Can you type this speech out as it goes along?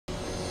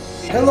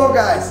Hello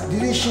guys,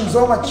 this is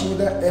Chinzo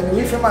Machida, and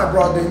with my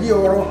brother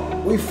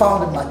Lyoto, we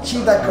founded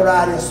Machida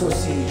Karate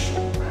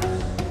Association.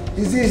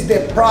 This is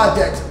the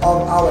project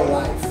of our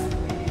life.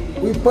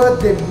 We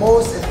put the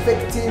most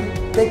effective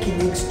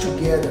techniques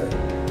together,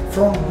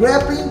 from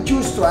grappling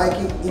to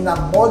striking in a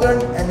modern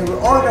and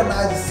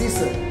organized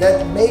system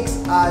that makes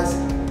us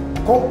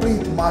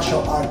complete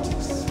martial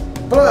artists.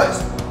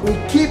 Plus, we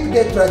keep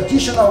the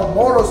traditional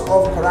morals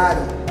of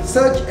karate,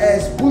 such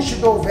as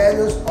Bushido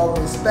values of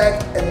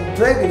respect and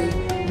integrity,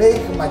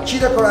 make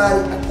Machida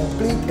Karate a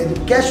complete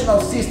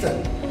educational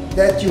system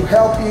that you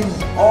help in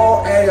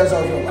all areas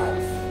of your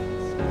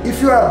life.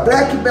 If you are a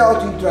black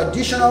belt in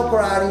traditional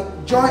karate,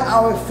 join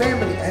our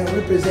family and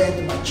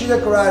represent Machida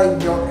Karate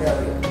in your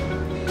area.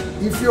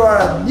 If you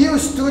are a new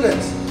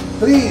student,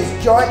 please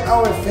join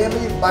our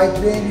family by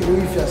training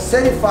with a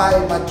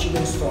certified Machida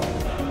instructor.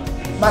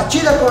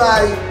 Machida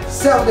Karate,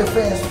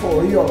 self-defense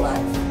for real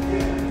life.